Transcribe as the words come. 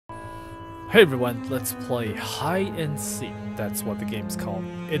Hey everyone, let's play hide and seek. That's what the game's called.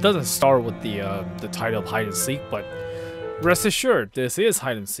 It doesn't start with the title of hide and seek, but rest assured, this is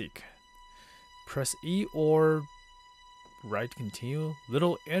hide and seek. Press E or right to continue.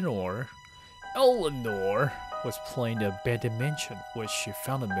 Little Eleanor was playing the abandoned mansion, where she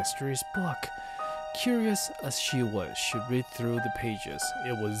found a mysterious book. Curious as she was, she read through the pages.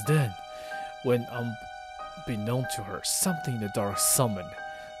 It was then, when unbeknown to her, something in the dark summoned.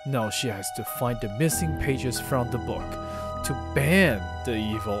 Now she has to find the missing pages from the book to ban the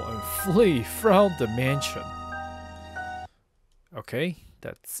evil and flee from the mansion. Okay,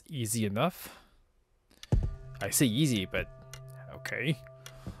 that's easy enough. I say easy, but okay.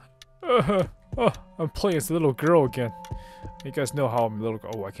 I'm playing as a little girl again. You guys know how I'm a little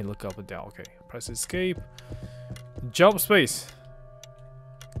girl. Oh, I can look up and down. Okay, press escape. Jump space.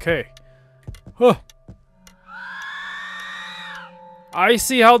 Okay. I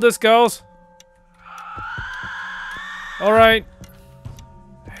see how this goes. Alright.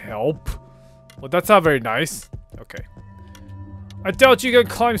 Help. Well, that's not very nice. Okay. I doubt you can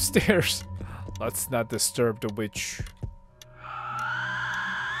climb stairs. Let's not disturb the witch.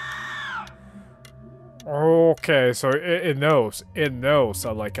 Okay, so it knows. It knows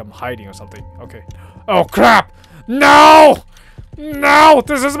like I'm hiding or something. Okay. Oh crap! No! No!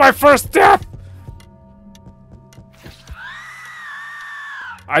 This is my first death!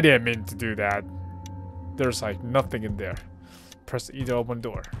 I didn't mean to do that. There's like nothing in there. Press E to open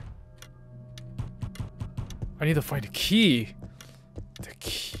door. I need to find a key. The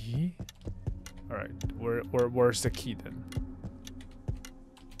key? Alright, where's the key then?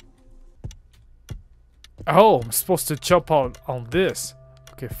 Oh, I'm supposed to jump on this.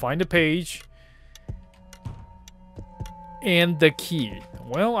 Okay, find the page. And the key.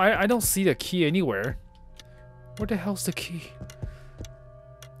 Well, I don't see the key anywhere. Where the hell's the key?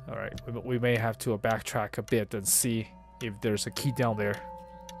 Alright, we may have to backtrack a bit and see if there's a key down there.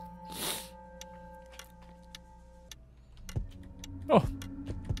 Oh.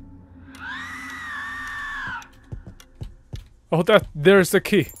 Oh, there's the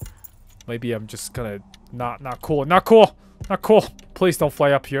key. Maybe I'm just gonna not cool. Not cool. Not cool. Please don't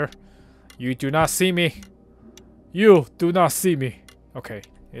fly up here. You do not see me. You do not see me. Okay,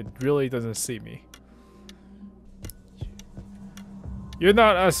 it really doesn't see me. You're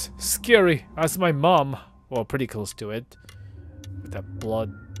not as scary as my mom. Well, pretty close to it. With that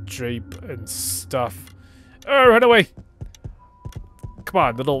blood drape and stuff. Oh, run away! Come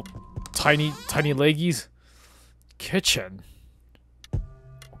on, little tiny leggies. Kitchen. Oh,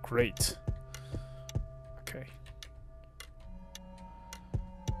 great. Okay.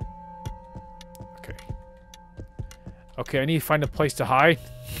 Okay. Okay, I need to find a place to hide.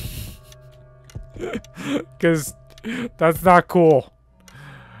 Because that's not cool.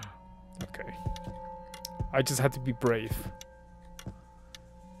 Okay. I just had to be brave.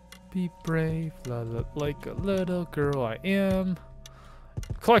 Be brave, like a little girl I am.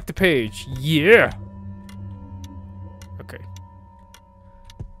 Collect the page. Yeah! Okay.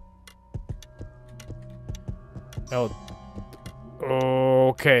 Oh.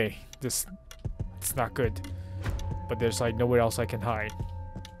 Okay. It's not good. But there's like nowhere else I can hide.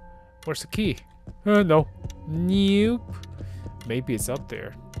 Where's the key? No. Nope. Maybe it's up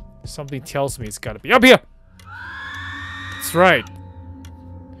there. Something tells me it's gotta be up here! That's right.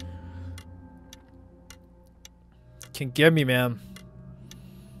 Can get me, man.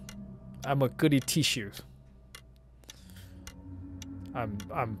 I'm a goody tissue. I'm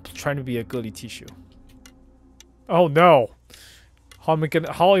trying to be a goody tissue. Oh no! How am I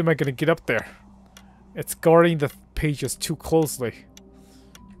gonna get up there? It's guarding the pages too closely.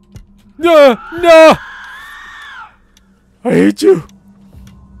 No! No! I hate you!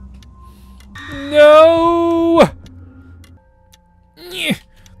 No!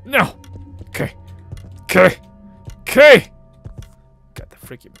 No! Okay. Okay. Okay! Got the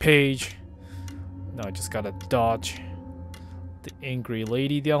freaking page. Now I just gotta dodge the angry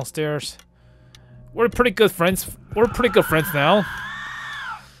lady downstairs. We're pretty good friends. We're pretty good friends now.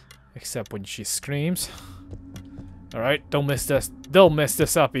 Except when she screams. Alright, don't miss this. Don't mess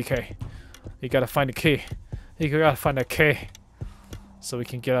this up, EK. You gotta find a key. You gotta find a key. So we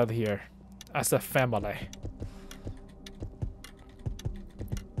can get out of here. As a family.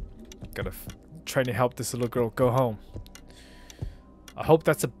 Gotta try to help this little girl go home. I hope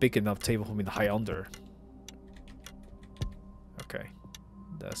that's a big enough table for me to hide under. Okay.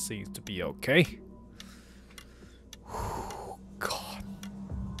 That seems to be okay. Whew, God.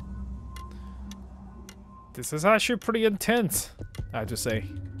 This is actually pretty intense, I have to say.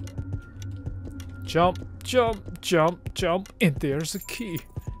 Jump, jump, jump, jump, and there's a key.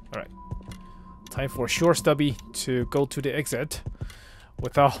 Alright. Time for Short Stubby to go to the exit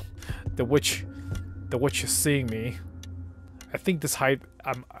without the witch seeing me. I think this height,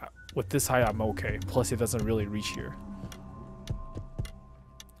 with this height I'm okay. Plus it doesn't really reach here.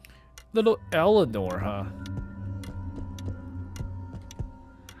 Little Eleanor, huh?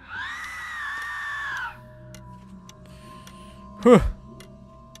 Huh.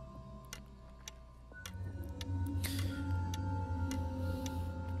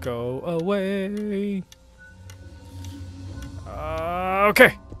 Go away.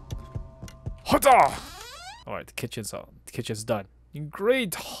 Okay. Huzzah! Alright, the kitchen's out. The kitchen's done.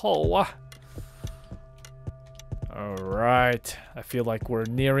 Great. Alright. I feel like we're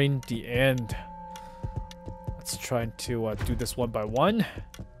nearing the end. Let's try to do this 1 by 1.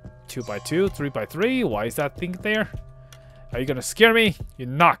 2 by 2. 3 by 3. Why is that thing there? Are you gonna scare me? You're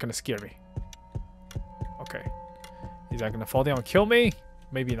not gonna scare me. Okay. Is that gonna fall down and kill me?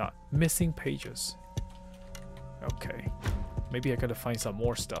 Maybe not. Missing pages. Okay. Maybe I gotta find some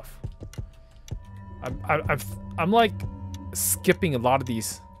more stuff. I'm like skipping a lot of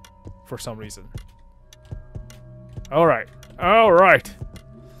these for some reason. Alright. Alright.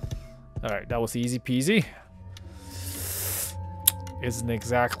 Alright, that was easy peasy. Isn't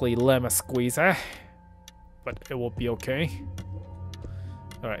exactly lemon squeeze, eh? But it will be okay.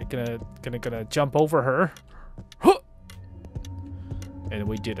 Alright, gonna jump over her. And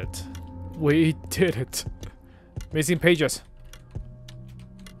we did it. We did it. Missing pages.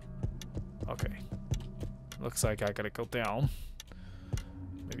 Okay. Looks like I gotta go down.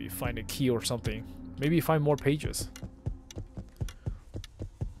 Maybe find a key or something. Maybe find more pages.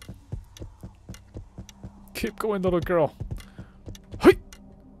 Keep going, little girl. Hey!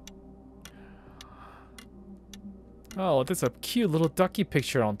 Oh, there's a cute little ducky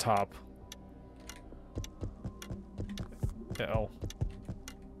picture on top. Uh-oh.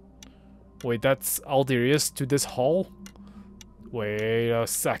 Wait, that's all there is to this hall? Wait a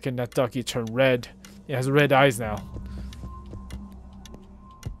second, that ducky turned red. It has red eyes now.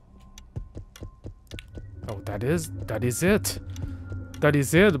 Oh, that is it. That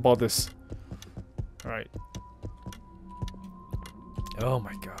is it about this. Alright. Oh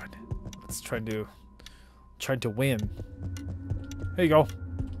my god. Let's try to win. There you go.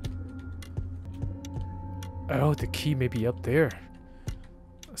 Oh, the key may be up there.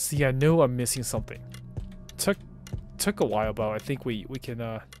 See, I know I'm missing something. Took a while, but I think we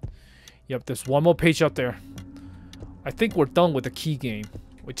can yep, there's one more page up there. I think we're done with the key game.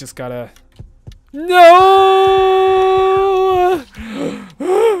 We just gotta No!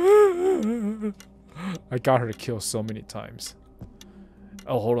 I got her to kill so many times.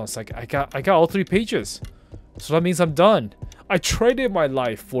 Oh, hold on a second. I got all 3 pages. So that means I'm done. I traded my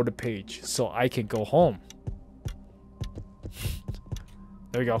life for the page so I can go home.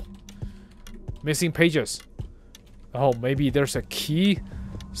 There we go. Missing pages. Oh, maybe there's a key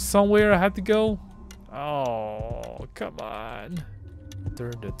somewhere I have to go. Oh, come on.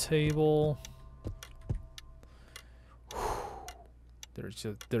 Turn the table.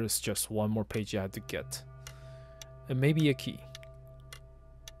 There's just one more page I have to get. And maybe a key.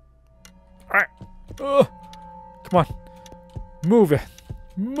 Alright. Come on. Move it.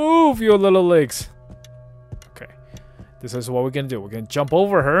 Move your little legs. Okay. This is what we're gonna do. We're gonna jump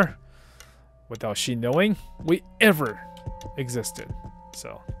over her without she knowing we ever existed.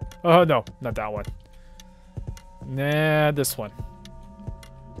 So. Oh, no. Not that one. Nah, this one.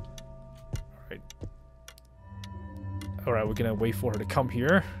 Alright. Alright, we're gonna wait for her to come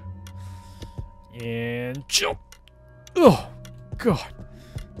here. And jump. Oh, God.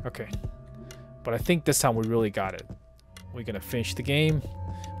 Okay. But I think this time we really got it. We're gonna finish the game.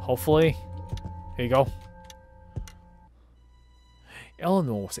 Hopefully. Here you go.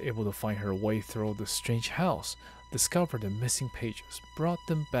 Eleanor was able to find her way through the strange house, discovered the missing pages, brought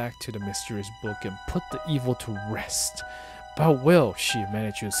them back to the mysterious book, and put the evil to rest. But will she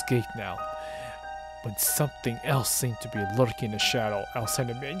manage to escape now? When something else seemed to be lurking in the shadow outside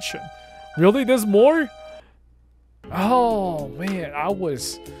the mansion. Really? There's more? Oh man, I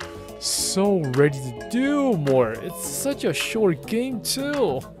was so ready to do more. It's such a short game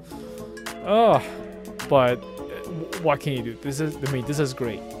too. But what can you do? This is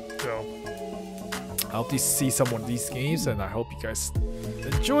great. So I hope to see some more of these games, and I hope you guys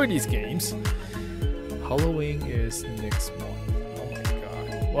enjoy these games. Halloween is next month. Oh my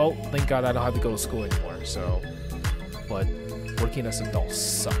god. Well, thank god I don't have to go to school anymore. So, but working as an adult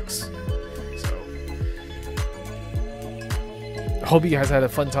sucks. So I hope you guys had a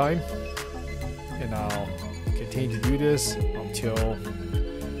fun time, and I'll continue to do this until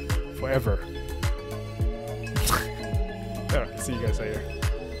forever. Alright, see you guys later.